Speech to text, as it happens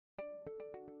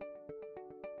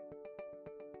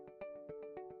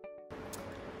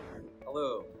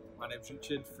Hello, my name's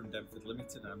Richard from Denford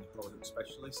Limited. I'm the product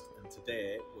specialist, and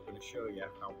today we're going to show you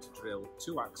how to drill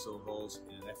 2 axle holes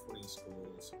in an F1 in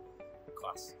schools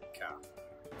class car.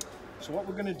 So what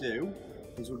we're going to do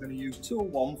is we're going to use tool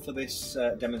 1 for this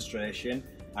demonstration,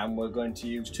 and we're going to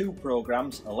use 2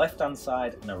 programs, a left hand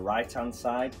side and a right hand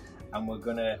side, and we're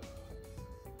going to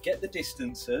get the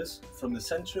distances from the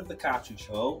centre of the cartridge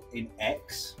hole in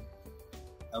X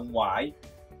and Y,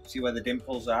 see where the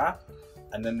dimples are,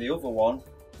 and then the other one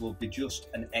will be just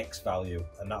an X value,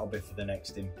 and that'll be for the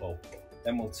next dimple.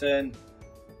 Then we'll turn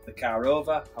the car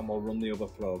over and we'll run the other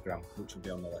program, which will be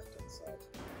on the left hand side.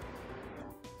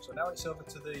 So now it's over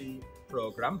to the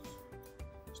program.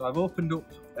 So I've opened up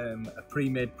a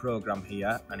pre-made program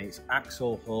here, and it's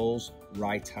axle holes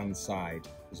right hand side.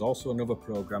 There's also another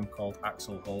program called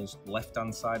axle holes left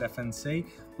hand side FNC.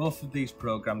 Both of these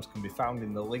programs can be found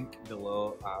in the link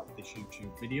below this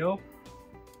YouTube video.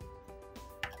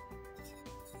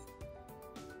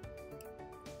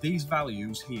 These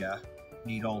values here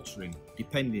need altering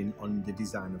depending on the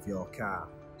design of your car.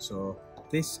 So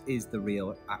this is the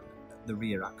rear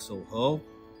axle hole,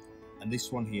 and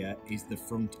this one here is the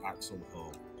front axle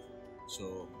hole.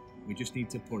 So we just need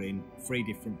to put in 3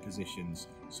 different positions.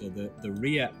 So the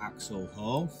rear axle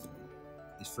hole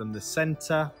is from the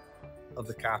center of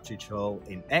the cartridge hole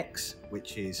in X,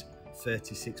 which is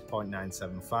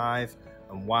 36.975,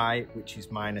 and Y, which is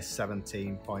minus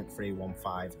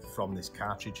 17.315 from this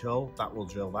cartridge hole. That will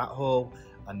drill that hole,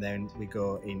 and then we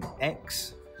go in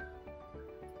X,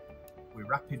 we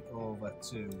wrap it over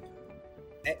to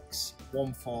X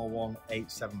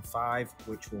 141875,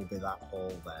 which will be that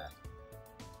hole there.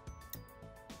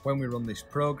 When we run this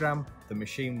program, the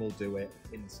machine will do it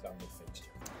in the standard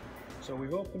fixture. So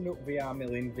we've opened up VR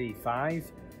Milling V5,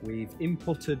 we've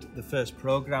inputted the first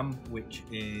program, which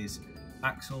is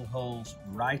axle holes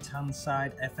right hand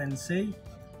side FNC,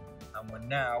 and we're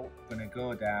now going to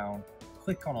go down,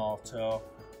 click on auto,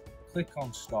 click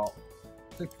on stop,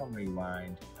 click on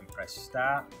rewind and press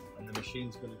start, and the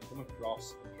machine's going to come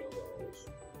across and drill the holes.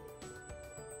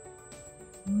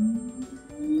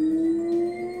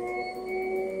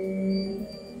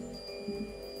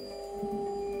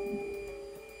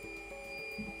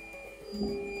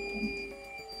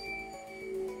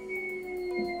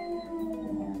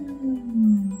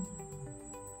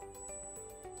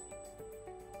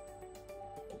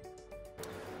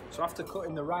 So after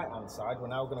cutting the right hand side, we're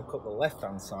now going to cut the left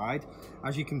hand side.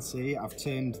 As you can see, I've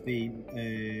turned the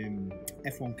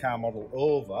F1 car model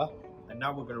over, and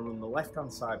now we're going to run the left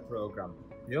hand side program.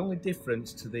 The only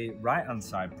difference to the right hand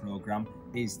side program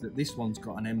is that this one's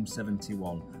got an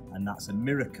M71, and that's a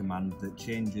mirror command that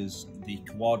changes the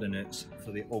coordinates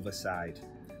for the other side.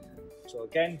 So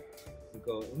again, we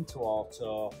go into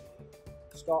auto,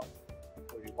 stop,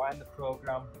 we rewind the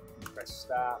program, and press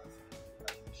start, and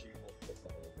the machine will cut the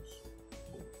holes.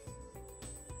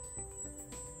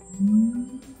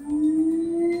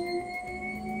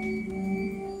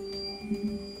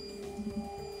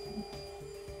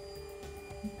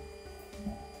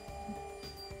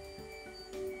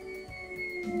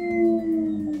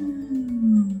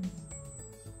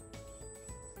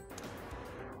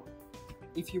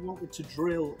 If you wanted to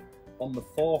drill on the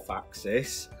 4th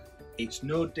axis, it's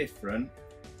no different,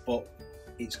 but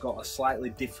it's got a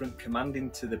slightly different command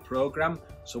into the program.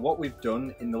 So what we've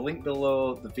done, in the link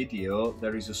below the video,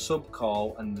 there is a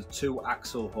subcall and the 2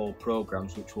 axle hole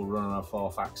programs which will run on a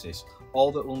 4th axis.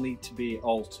 All that will need to be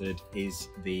altered is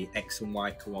the X and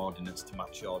Y coordinates to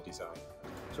match your design.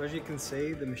 So as you can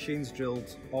see, the machine's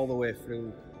drilled all the way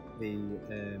through the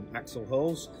axle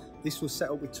holes. This was set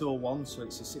up with tool 1, so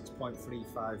it's a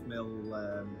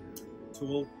 6.35mm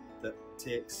tool that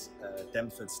takes a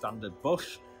Denford standard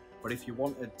bush. But if you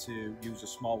wanted to use a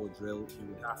smaller drill, you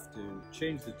would have to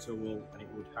change the tool, and it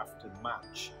would have to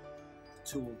match the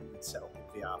tool that you'd set up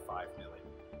with VR5 milling.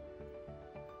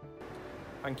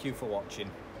 Thank you for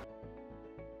watching.